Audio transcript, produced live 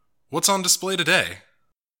What's on display today?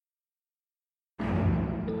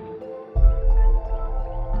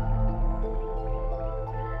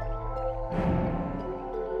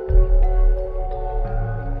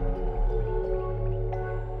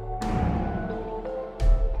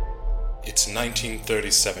 It's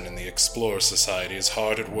 1937 and the Explorer Society is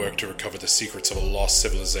hard at work to recover the secrets of a lost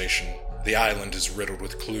civilization. The island is riddled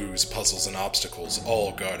with clues, puzzles, and obstacles,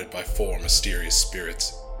 all guarded by 4 mysterious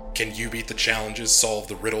spirits. Can you beat the challenges, solve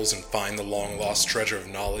the riddles, and find the long-lost treasure of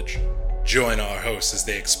knowledge? Join our hosts as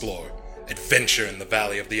they explore Adventure in the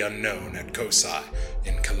Valley of the Unknown at COSI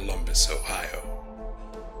in Columbus, Ohio.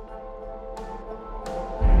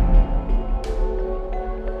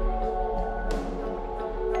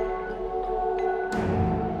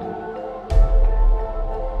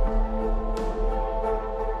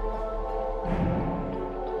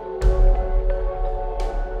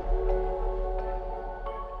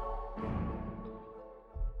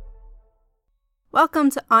 Welcome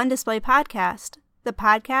to On Display Podcast, the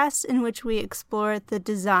podcast in which we explore the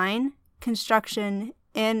design, construction,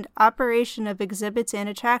 and operation of exhibits and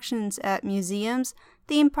attractions at museums,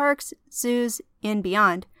 theme parks, zoos, and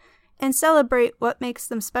beyond, and celebrate what makes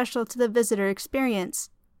them special to the visitor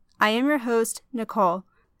experience. I am your host, Nicole.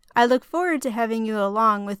 I look forward to having you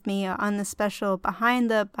along with me on the special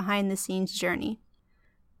behind-the-scenes journey.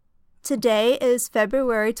 Today is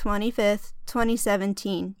February 25th,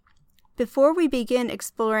 2017. Before we begin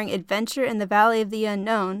exploring Adventure in the Valley of the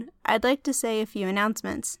Unknown, I'd like to say a few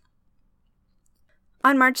announcements.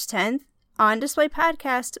 On March 10th, On Display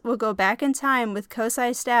Podcast will go back in time with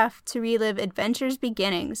COSI staff to relive Adventure's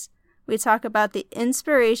beginnings. We talk about the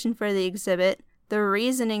inspiration for the exhibit, the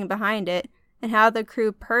reasoning behind it, and how the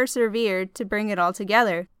crew persevered to bring it all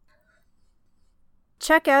together.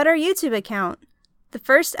 Check out our YouTube account. The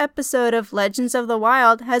first episode of Legends of the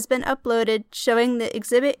Wild has been uploaded, showing the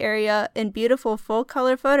exhibit area in beautiful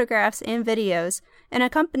full-color photographs and videos, and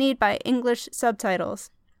accompanied by English subtitles.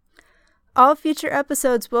 All future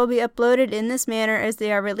episodes will be uploaded in this manner as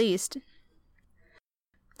they are released.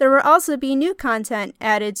 There will also be new content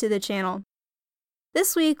added to the channel.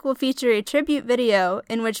 This week will feature a tribute video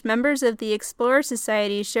in which members of the Explorer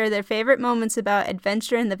Society share their favorite moments about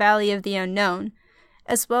Adventure in the Valley of the Unknown,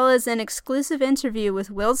 as well as an exclusive interview with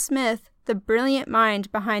Will Smith, the brilliant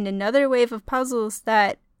mind behind another wave of puzzles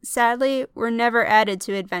that, sadly, were never added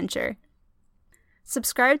to Adventure.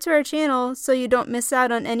 Subscribe to our channel so you don't miss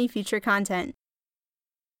out on any future content.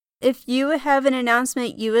 If you have an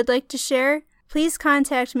announcement you would like to share, please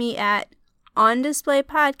contact me at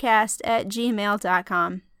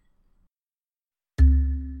ondisplaypodcast@gmail.com.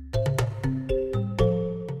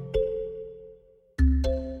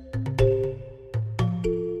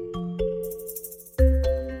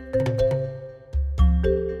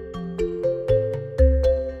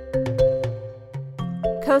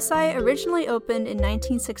 COSI originally opened in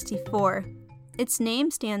 1964. Its name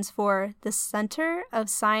stands for the Center of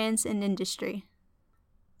Science and Industry.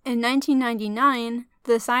 In 1999,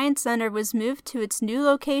 the Science Center was moved to its new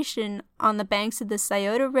location on the banks of the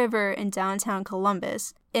Scioto River in downtown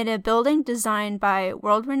Columbus, in a building designed by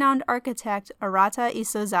world-renowned architect Arata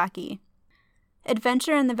Isozaki.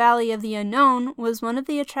 Adventure in the Valley of the Unknown was one of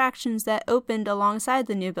the attractions that opened alongside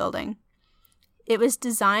the new building. It was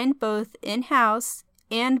designed both in-house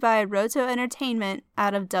and by Roto Entertainment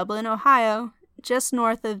out of Dublin, Ohio, just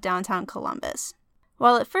north of downtown Columbus.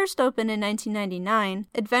 While it first opened in 1999,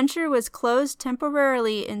 Adventure was closed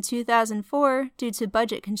temporarily in 2004 due to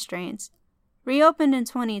budget constraints, reopened in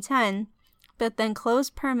 2010, but then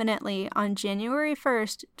closed permanently on January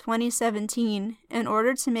 1st, 2017, in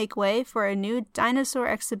order to make way for a new dinosaur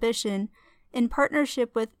exhibition in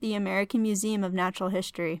partnership with the American Museum of Natural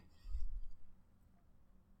History.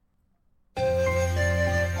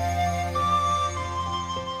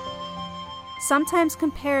 Sometimes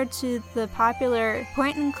compared to the popular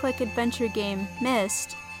point-and-click adventure game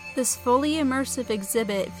Myst, this fully immersive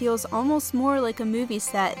exhibit feels almost more like a movie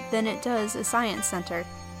set than it does a science center.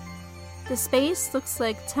 The space looks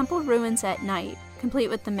like temple ruins at night, complete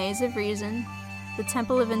with the Maze of Reason, the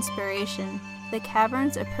Temple of Inspiration, the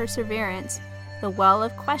Caverns of Perseverance, the Well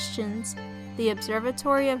of Questions, the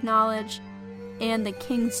Observatory of Knowledge, and the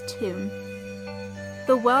King's Tomb.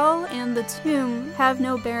 The well and the tomb have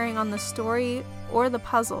no bearing on the story or the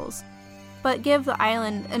puzzles, but give the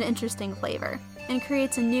island an interesting flavor, and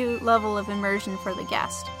creates a new level of immersion for the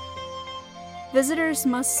guest. Visitors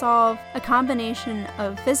must solve a combination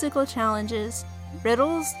of physical challenges,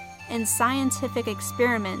 riddles, and scientific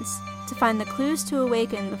experiments to find the clues to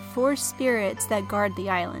awaken the 4 spirits that guard the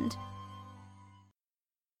island.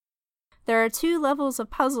 There are 2 levels of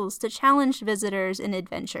puzzles to challenge visitors in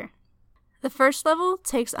Adventure. The first level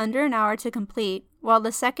takes under an hour to complete, while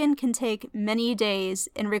the second can take many days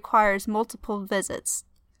and requires multiple visits.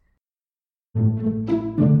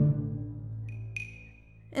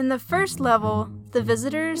 In the first level, the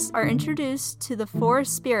visitors are introduced to the four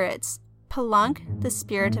spirits: Pelunk, the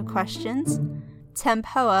spirit of questions;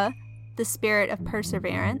 Tempoa, the spirit of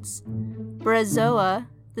perseverance; Brazoa,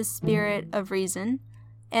 the spirit of reason;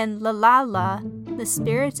 and Lalala, the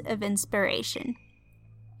spirit of inspiration.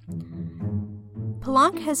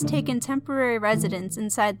 Pelunk has taken temporary residence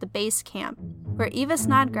inside the base camp, where Eva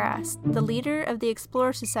Snodgrass, the leader of the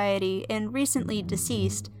Explorer Society and recently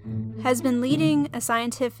deceased, has been leading a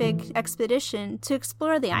scientific expedition to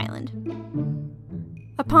explore the island.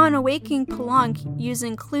 Upon awaking Pelunk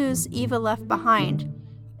using clues Eva left behind,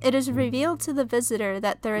 it is revealed to the visitor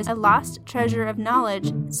that there is a lost treasure of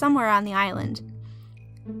knowledge somewhere on the island.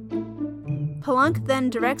 Pelunk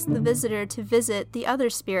then directs the visitor to visit the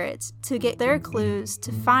other spirits to get their clues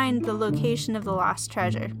to find the location of the lost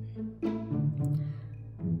treasure.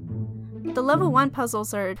 The level 1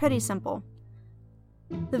 puzzles are pretty simple.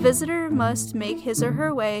 The visitor must make his or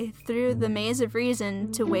her way through the maze of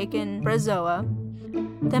reason to waken Brazoa.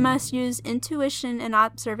 They must use intuition and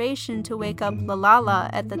observation to wake up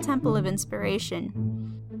Lalala at the Temple of Inspiration.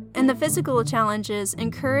 And the physical challenges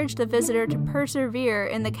encourage the visitor to persevere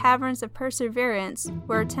in the Caverns of Perseverance,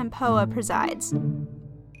 where Tempoa presides.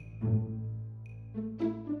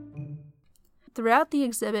 Throughout the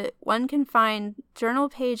exhibit, one can find journal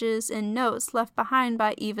pages and notes left behind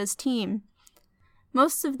by Eva's team.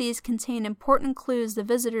 Most of these contain important clues the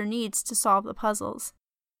visitor needs to solve the puzzles.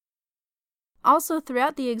 Also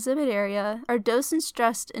throughout the exhibit area are docents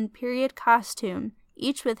dressed in period costume,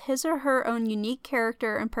 each with his or her own unique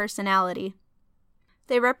character and personality.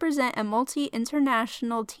 They represent a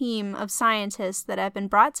multi-international team of scientists that have been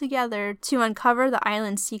brought together to uncover the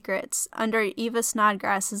island's secrets under Eva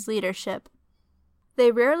Snodgrass's leadership.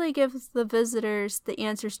 They rarely give the visitors the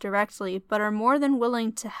answers directly, but are more than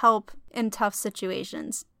willing to help in tough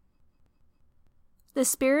situations. The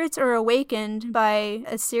spirits are awakened by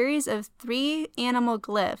a series of 3 animal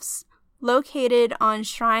glyphs located on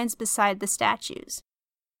shrines beside the statues.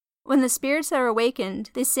 When the spirits are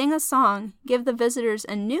awakened, they sing a song, give the visitors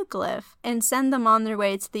a new glyph, and send them on their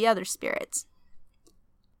way to the other spirits.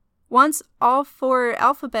 Once all 4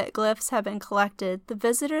 alphabet glyphs have been collected, the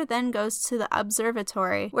visitor then goes to the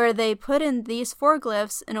observatory, where they put in these 4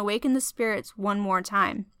 glyphs and awaken the spirits one more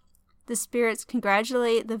time. The spirits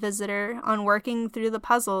congratulate the visitor on working through the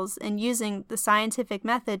puzzles and using the scientific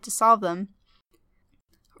method to solve them.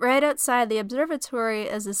 Right outside the observatory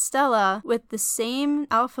is a stela with the same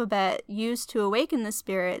alphabet used to awaken the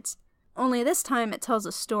spirits, only this time it tells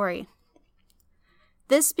a story.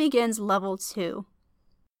 This begins level 2.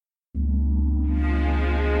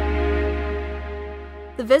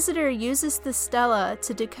 The visitor uses the stela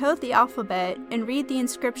to decode the alphabet and read the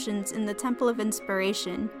inscriptions in the Temple of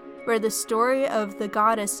Inspiration, where the story of the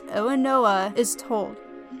goddess Oanoa is told.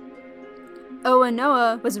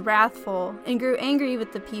 Oanoa was wrathful and grew angry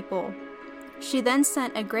with the people. She then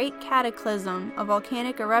sent a great cataclysm, a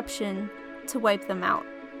volcanic eruption, to wipe them out.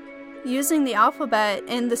 Using the alphabet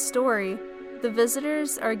and the story, the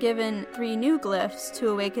visitors are given 3 new glyphs to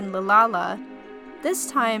awaken Lalala. This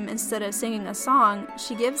time, instead of singing a song,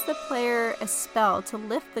 she gives the player a spell to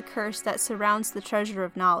lift the curse that surrounds the treasure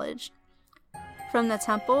of knowledge. From the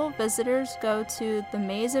temple, visitors go to the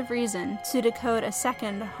Maze of Reason to decode a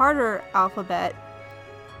second, harder alphabet,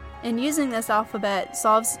 and using this alphabet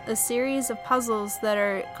solves a series of puzzles that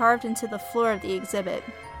are carved into the floor of the exhibit.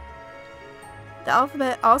 The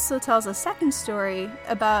alphabet also tells a second story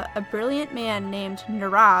about a brilliant man named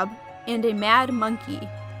Narab and a mad monkey.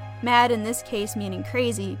 Mad in this case meaning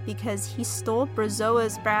crazy because he stole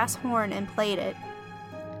Brazoa's brass horn and played it.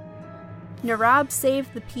 Narab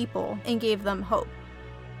saved the people and gave them hope.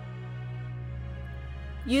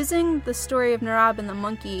 Using the story of Narab and the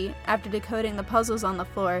monkey after decoding the puzzles on the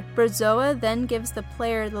floor, Brazoa then gives the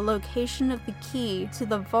player the location of the key to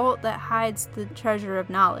the vault that hides the treasure of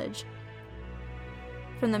knowledge.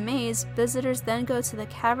 From the maze, visitors then go to the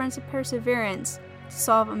Caverns of Perseverance to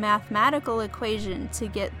solve a mathematical equation to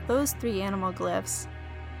get those 3 animal glyphs,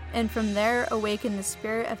 and from there awaken the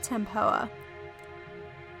spirit of Tempoa.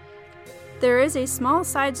 There is a small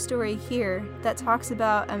side story here that talks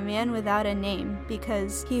about a man without a name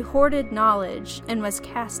because he hoarded knowledge and was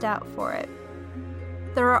cast out for it.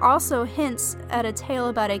 There are also hints at a tale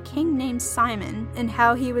about a king named Simon and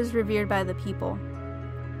how he was revered by the people.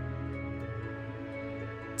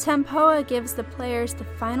 Tempoa gives the players the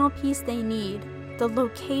final piece they need, the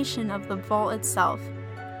location of the vault itself.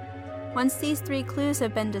 Once these 3 clues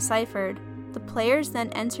have been deciphered, The players then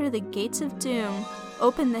enter the Gates of Doom,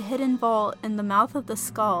 open the hidden vault in the mouth of the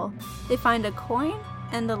skull. They find a coin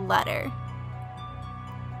and a letter.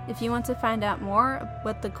 If you want to find out more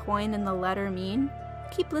what the coin and the letter mean,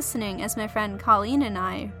 keep listening as my friend Colleen and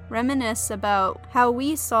I reminisce about how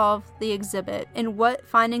we solved the exhibit and what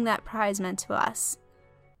finding that prize meant to us.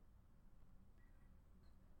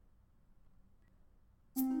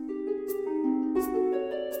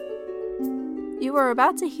 You are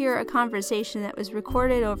about to hear a conversation that was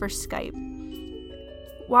recorded over Skype.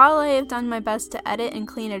 While I have done my best to edit and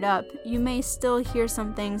clean it up, you may still hear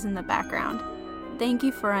some things in the background. Thank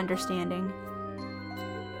you for understanding.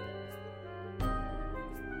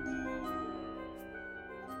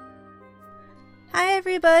 Hi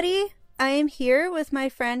everybody! I am here with my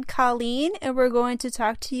friend Colleen, and we're going to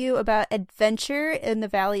talk to you about adventure in the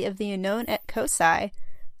Valley of the Unknown at COSI.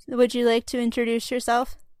 Would you like to introduce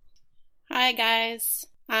yourself? Hi guys,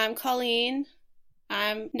 I'm Colleen.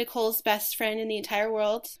 I'm Nicole's best friend in the entire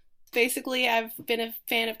world. Basically, I've been a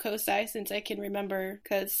fan of COSI since I can remember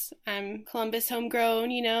because I'm Columbus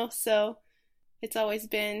homegrown, so it's always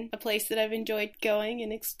been a place that I've enjoyed going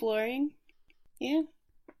and exploring. Yeah.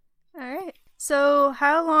 All right. So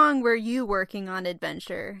how long were you working on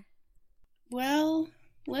Adventure? Well,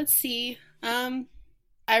 let's see.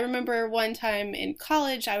 I remember one time in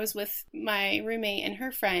college, I was with my roommate and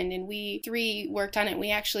her friend, and we three worked on it.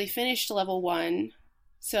 We actually finished level 1,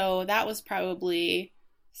 so that was probably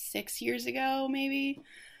 6 years ago, maybe.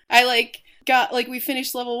 We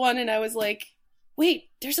finished level 1, and I was like, wait,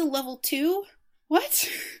 there's a level 2? What?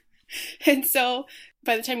 And so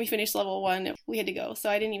by the time we finished level 1, we had to go, so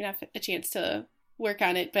I didn't even have a chance to work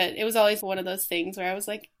on it, but it was always one of those things where I was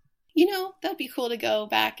like, that'd be cool to go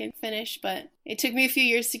back and finish, but it took me a few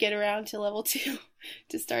years to get around to level 2,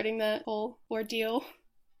 to starting that whole ordeal.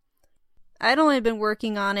 I'd only been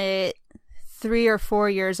working on it 3 or 4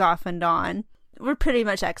 years off and on. We're pretty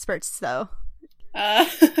much experts, though.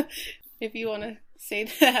 If you want to say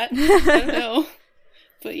that, I don't know.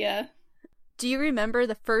 But yeah. Do you remember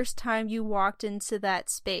the first time you walked into that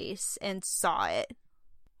space and saw it?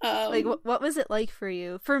 What was it like for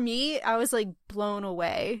you? For me, I was, blown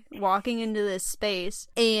away walking into this space,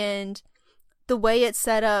 and the way it's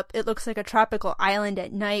set up, it looks like a tropical island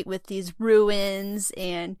at night with these ruins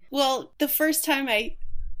and... Well, the first time I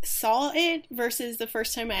saw it versus the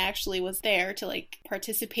first time I actually was there to,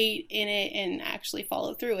 participate in it and actually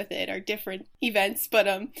follow through with it are different events, but,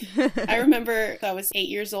 I remember I was 8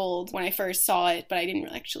 years old when I first saw it, but I didn't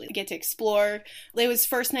actually get to explore. It was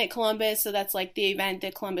First Night Columbus, so that's, the event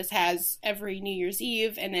that Columbus has every New Year's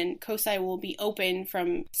Eve, and then COSI will be open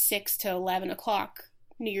from 6 to 11 o'clock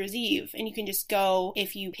New Year's Eve, and you can just go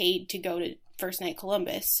if you paid to go to First Night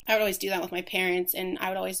Columbus. I would always do that with my parents, and I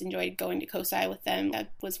would always enjoy going to COSI with them.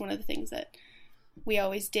 That was one of the things that we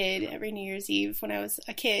always did every New Year's Eve when I was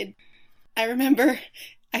a kid. I remember,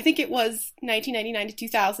 I think it was 1999 to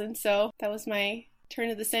 2000, so that was my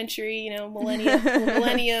turn of the century,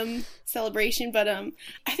 millennium celebration, but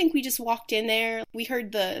I think we just walked in there. We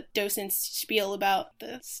heard the docent's spiel about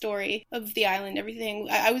the story of the island, everything.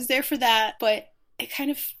 I was there for that, but it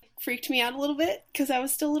kind of freaked me out a little bit because I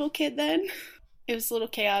was still a little kid then. It was a little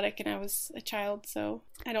chaotic and I was a child, so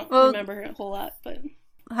I don't remember a whole lot. But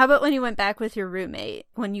how about when you went back with your roommate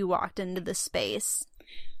when you walked into the space?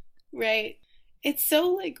 Right. It's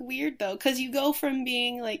so weird though, because you go from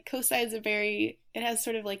being COSI is it has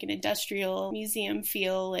sort of an industrial museum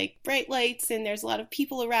feel, bright lights and there's a lot of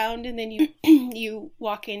people around, and then you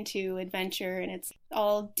walk into Adventure and it's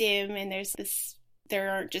all dim and there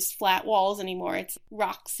aren't just flat walls anymore. It's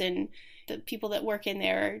rocks, and the people that work in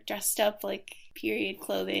there are dressed up like period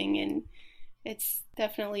clothing, and it's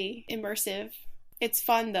definitely immersive. It's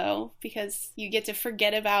fun though, because you get to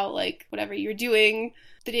forget about whatever you're doing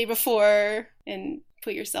the day before and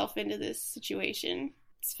put yourself into this situation.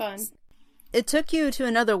 It's fun. It took you to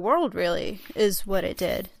another world, really, is what it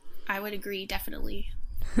did. I would agree, definitely.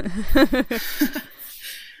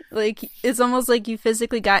 It's almost like you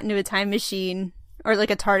physically got into a time machine, or a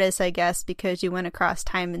TARDIS, I guess, because you went across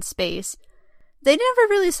time and space. They never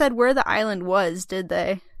really said where the island was, did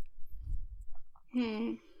they?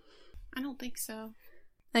 I don't think so.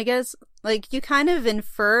 I guess, you kind of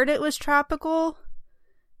inferred it was tropical.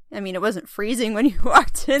 I mean, it wasn't freezing when you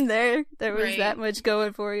walked in there. There was that much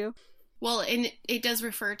going for you. Well, and it does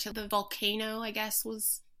refer to the volcano, I guess,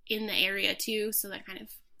 was in the area, too, so that kind of...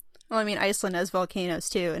 Well, I mean, Iceland has volcanoes,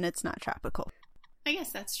 too, and it's not tropical. I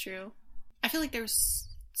guess that's true. I feel like there's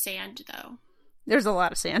sand, though. There's a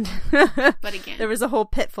lot of sand. But again... There was a whole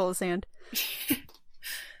pit full of sand.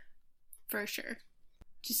 For sure.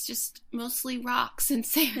 Just mostly rocks and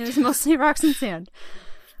sand. It was mostly rocks and sand.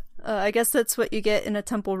 I guess that's what you get in a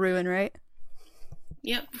temple ruin, right?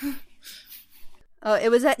 Yep.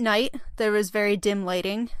 It was at night. There was very dim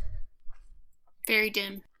lighting. Very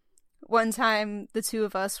dim. One time, the two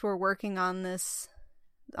of us were working on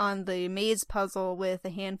the maze puzzle with a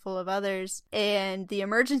handful of others, and the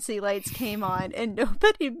emergency lights came on, and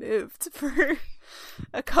nobody moved for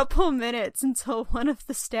a couple minutes until one of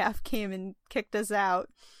the staff came and kicked us out.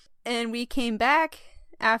 And we came back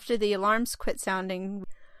after the alarms quit sounding,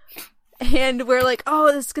 and we're like,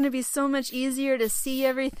 oh, this is going to be so much easier to see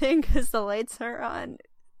everything because the lights are on.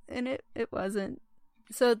 And it wasn't.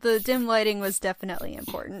 So the dim lighting was definitely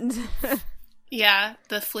important. Yeah,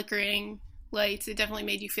 the flickering lights, it definitely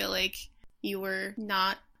made you feel like you were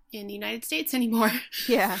not in the United States anymore.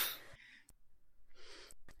 Yeah.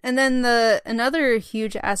 And then another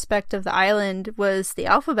huge aspect of the island was the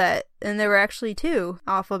alphabet, and there were actually 2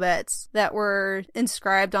 alphabets that were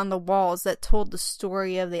inscribed on the walls that told the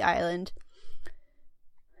story of the island.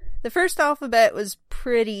 The first alphabet was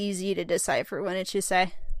pretty easy to decipher, wouldn't you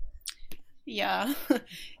say? Yeah.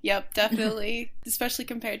 Yep, definitely. Especially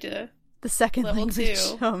compared to the second level language.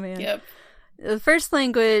 2. Oh, man. Yep. The first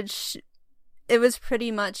language, it was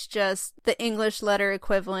pretty much just the English letter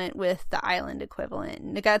equivalent with the island equivalent.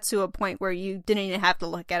 And it got to a point where you didn't even have to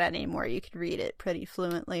look at it anymore. You could read it pretty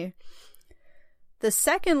fluently. The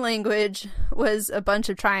second language was a bunch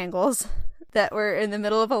of triangles that were in the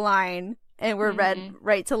middle of a line and were read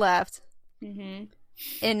right to left. Mm-hmm.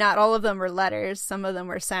 And not all of them were letters. Some of them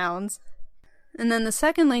were sounds. And then the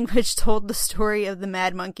second language told the story of the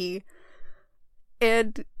mad monkey.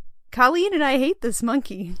 And Colleen and I hate this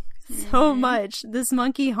monkey so much. This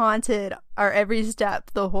monkey haunted our every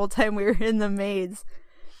step the whole time we were in the maze.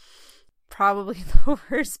 Probably the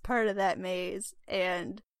worst part of that maze.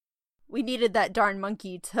 And we needed that darn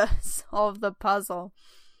monkey to solve the puzzle.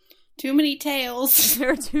 Too many tails. There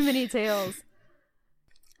were too many tails.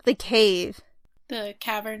 The cave. The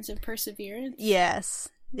Caverns of Perseverance? Yes.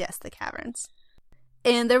 Yes, the caverns.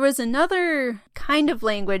 And there was another kind of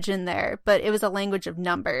language in there, but it was a language of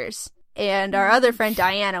numbers. And our other friend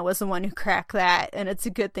Diana was the one who cracked that, and it's a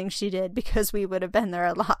good thing she did, because we would have been there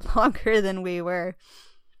a lot longer than we were.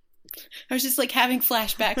 I was just like having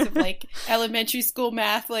flashbacks of like elementary school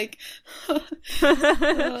math, like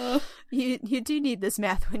you do need this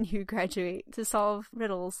math when you graduate to solve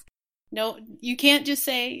riddles. No, you can't just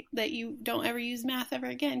say that you don't ever use math ever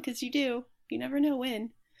again, because you do. You never know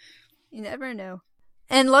when. You never know.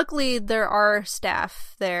 And luckily there are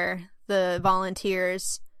staff there, the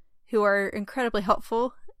volunteers, who are incredibly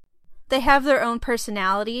helpful. They have their own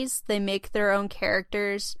personalities. They make their own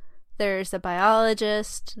characters. There's a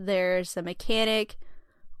biologist. There's a mechanic.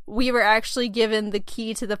 We were actually given the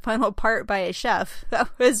key to the final part by a chef. That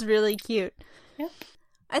was really cute. Yep.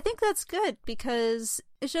 I think that's good because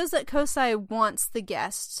it shows that Kosai wants the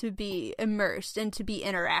guests to be immersed and to be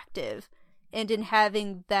interactive. And in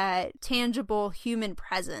having that tangible human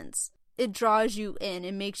presence, it draws you in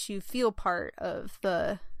and makes you feel part of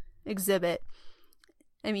the exhibit.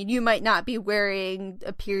 I mean, you might not be wearing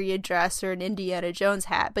a period dress or an Indiana Jones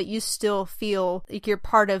hat, but you still feel like you're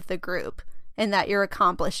part of the group and that you're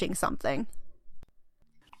accomplishing something.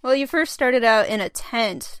 Well, you first started out in a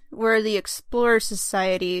tent where the Explorer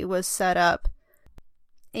Society was set up.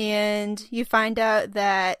 And you find out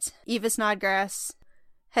that Eva Snodgrass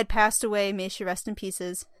had passed away, may she rest in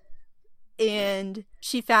pieces, and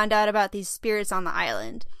she found out about these spirits on the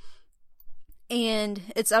island. And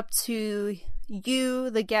it's up to you,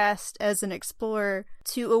 the guest, as an explorer,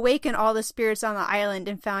 to awaken all the spirits on the island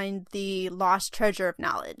and find the lost treasure of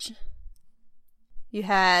knowledge. You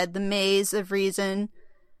had the Maze of Reason,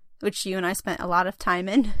 which you and I spent a lot of time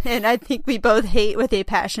in, and I think we both hate with a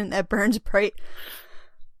passion that burns bright.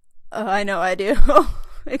 Oh, I know I do.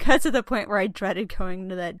 It got to the point where I dreaded going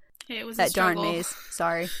to that darn maze.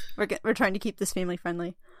 Sorry. We're trying to keep this family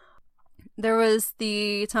friendly. There was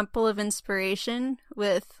the Temple of Inspiration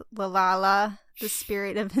with Lalala, the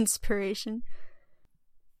spirit of inspiration.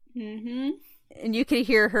 Mm-hmm. And you could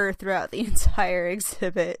hear her throughout the entire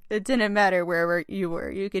exhibit. It didn't matter where you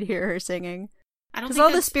were. You could hear her singing. Because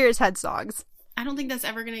all the spirits had songs. I don't think that's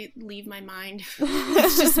ever going to leave my mind.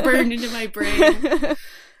 It's just burned into my brain.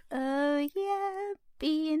 Oh, yeah.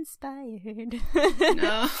 Be inspired.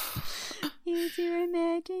 No. Use your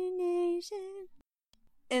imagination.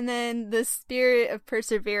 And then the spirit of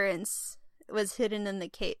perseverance was hidden in the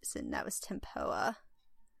caves, and that was Tempoa.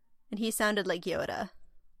 And he sounded like Yoda.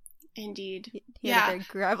 Indeed. He had a very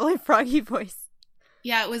gravelly, froggy voice.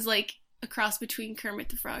 Yeah, it was like a cross between Kermit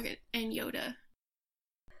the Frog and Yoda.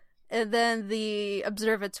 And then the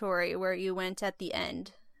observatory, where you went at the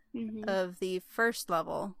end of the first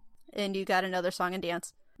level, and you got another song and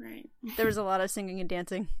dance. Right. There was a lot of singing and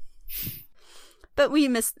dancing. But we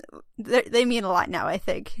missed... They mean a lot now, I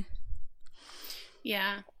think.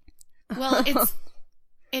 Yeah. Well,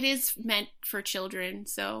 it is meant for children,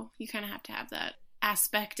 so you kind of have to have that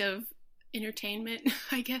aspect of entertainment,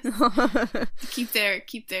 I guess. keep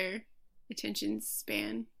their attention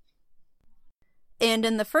span. And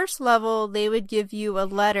in the first level, they would give you a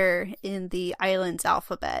letter in the island's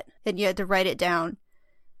alphabet, and you had to write it down.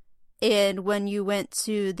 And when you went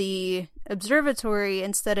to the observatory,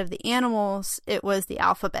 instead of the animals, it was the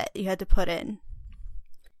alphabet you had to put in.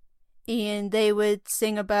 And they would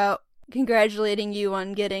sing about congratulating you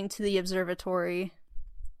on getting to the observatory.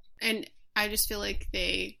 And I just feel like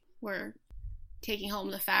they were taking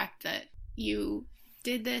home the fact that you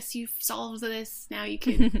did this, you solved this, now you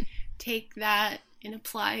can take that and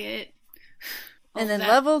apply it. And then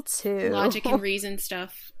level 2. Logic and reason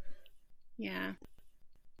stuff. Yeah.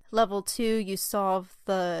 Level 2, you solve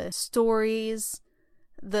the stories.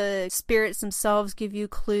 The spirits themselves give you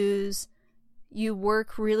clues. You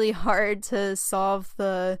work really hard to solve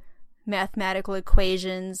the mathematical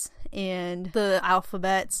equations and the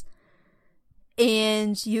alphabets.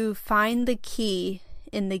 And you find the key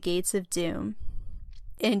in the Gates of Doom.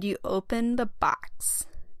 And you open the box.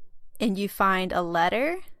 And you find a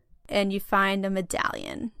letter. And you find a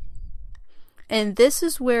medallion. And this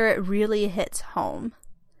is where it really hits home.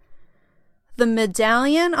 The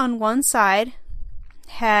medallion on one side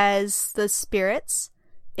has the spirits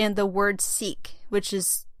and the word seek, which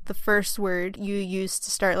is the first word you use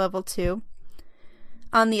to start level 2.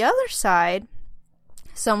 On the other side,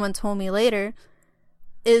 someone told me later,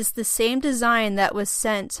 is the same design that was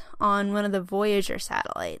sent on one of the Voyager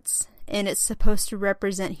satellites, and it's supposed to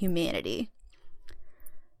represent humanity.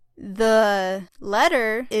 The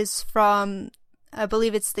letter is from, I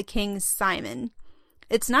believe it's the King Simon.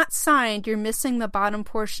 It's not signed, you're missing the bottom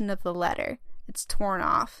portion of the letter. It's torn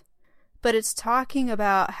off. But it's talking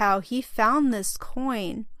about how he found this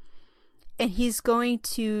coin, and he's going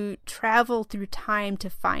to travel through time to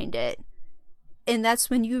find it. And that's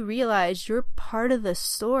when you realize you're part of the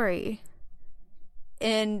story.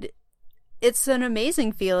 And it's an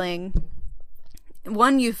amazing feeling.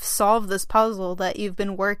 One, you've solved this puzzle that you've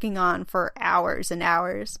been working on for hours and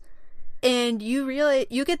hours. And you realize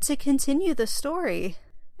you get to continue the story.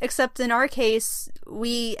 Except in our case,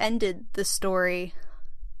 we ended the story,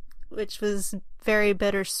 which was very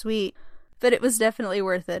bittersweet. But it was definitely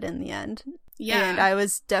worth it in the end. Yeah. And I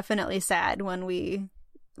was definitely sad when we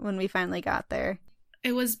finally got there.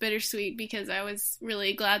 It was bittersweet because I was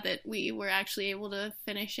really glad that we were actually able to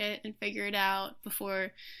finish it and figure it out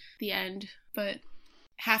before the end. But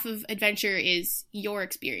half of adventure is your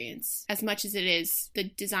experience as much as it is the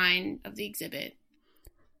design of the exhibit.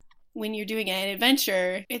 When you're doing an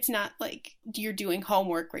adventure, it's not like you're doing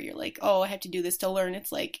homework where you're like, oh, I have to do this to learn.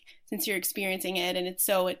 It's like, since you're experiencing it and it's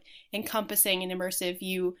so encompassing and immersive,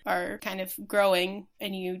 you are kind of growing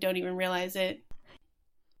and you don't even realize it.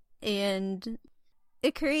 And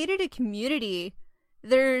it created a community.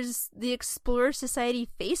 There's the Explorer Society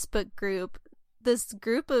Facebook group, this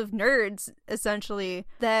group of nerds, essentially,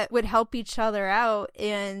 that would help each other out.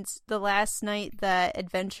 And the last night that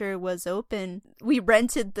Adventure was open, we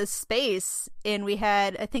rented the space, and we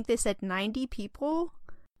had, I think they said 90 people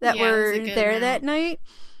that were there that night.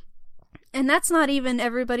 And that's not even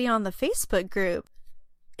everybody on the Facebook group.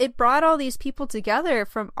 It brought all these people together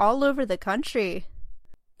from all over the country.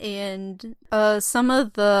 And some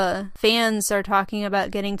of the fans are talking about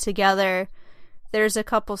getting together. There's a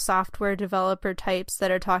couple software developer types that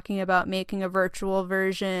are talking about making a virtual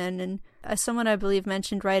version, and someone I believe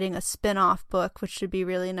mentioned writing a spin-off book, which would be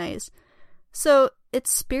really nice. So its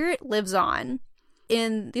spirit lives on.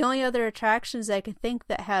 And the only other attractions I can think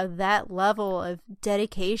that have that level of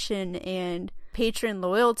dedication and patron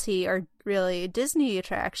loyalty are really Disney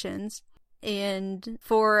attractions. And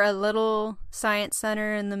for a little science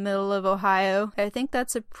center in the middle of Ohio, I think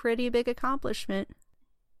that's a pretty big accomplishment.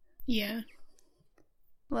 Yeah.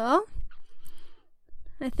 Well,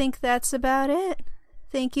 I think that's about it.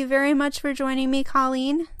 Thank you very much for joining me,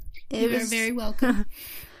 Colleen. You're very welcome.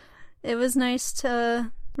 It was nice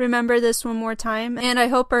to remember this one more time, and I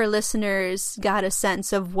hope our listeners got a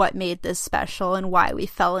sense of what made this special and why we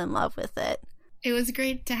fell in love with it. It was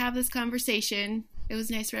great to have this conversation. It was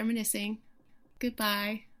nice reminiscing.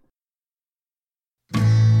 Goodbye.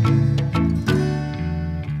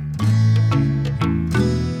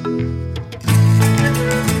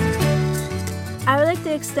 I would like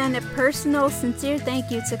to extend And a personal, sincere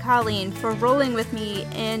thank you to Colleen for rolling with me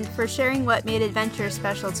and for sharing what made Adventure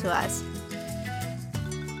special to us.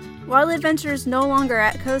 While Adventure is no longer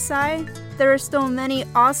at COSI, there are still many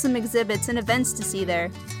awesome exhibits and events to see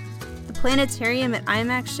there. The planetarium at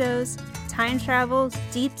IMAX shows, time travel,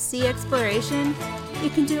 deep sea exploration, you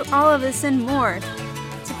can do all of this and more.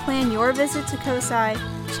 To plan your visit to COSI,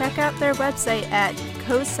 check out their website at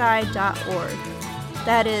cosi.org.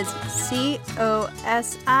 That is COSI.org.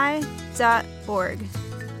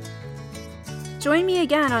 Join me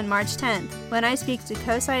again on March 10th when I speak to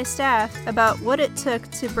COSI staff about what it took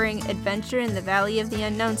to bring Adventure in the Valley of the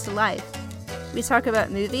Unknown to life. We talk about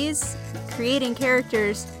movies, creating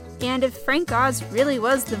characters, and if Frank Oz really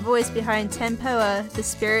was the voice behind Tempoa, the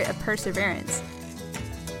Spirit of Perseverance.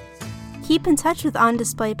 Keep in touch with On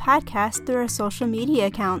Display Podcast through our social media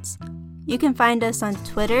accounts. You can find us on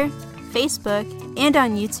Twitter, Facebook, and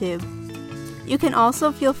on YouTube. You can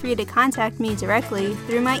also feel free to contact me directly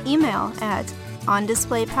through my email at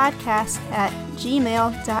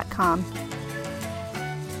ondisplaypodcast@gmail.com.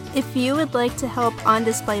 If you would like to help On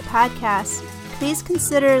Display Podcast, please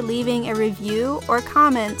consider leaving a review or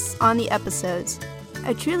comments on the episodes.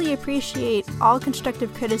 I truly appreciate all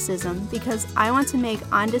constructive criticism because I want to make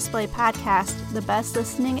On Display Podcast the best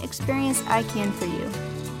listening experience I can for you.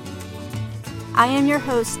 I am your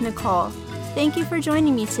host, Nicole. Thank you for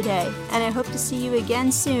joining me today, and I hope to see you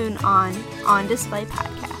again soon on Display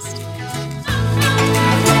Podcast.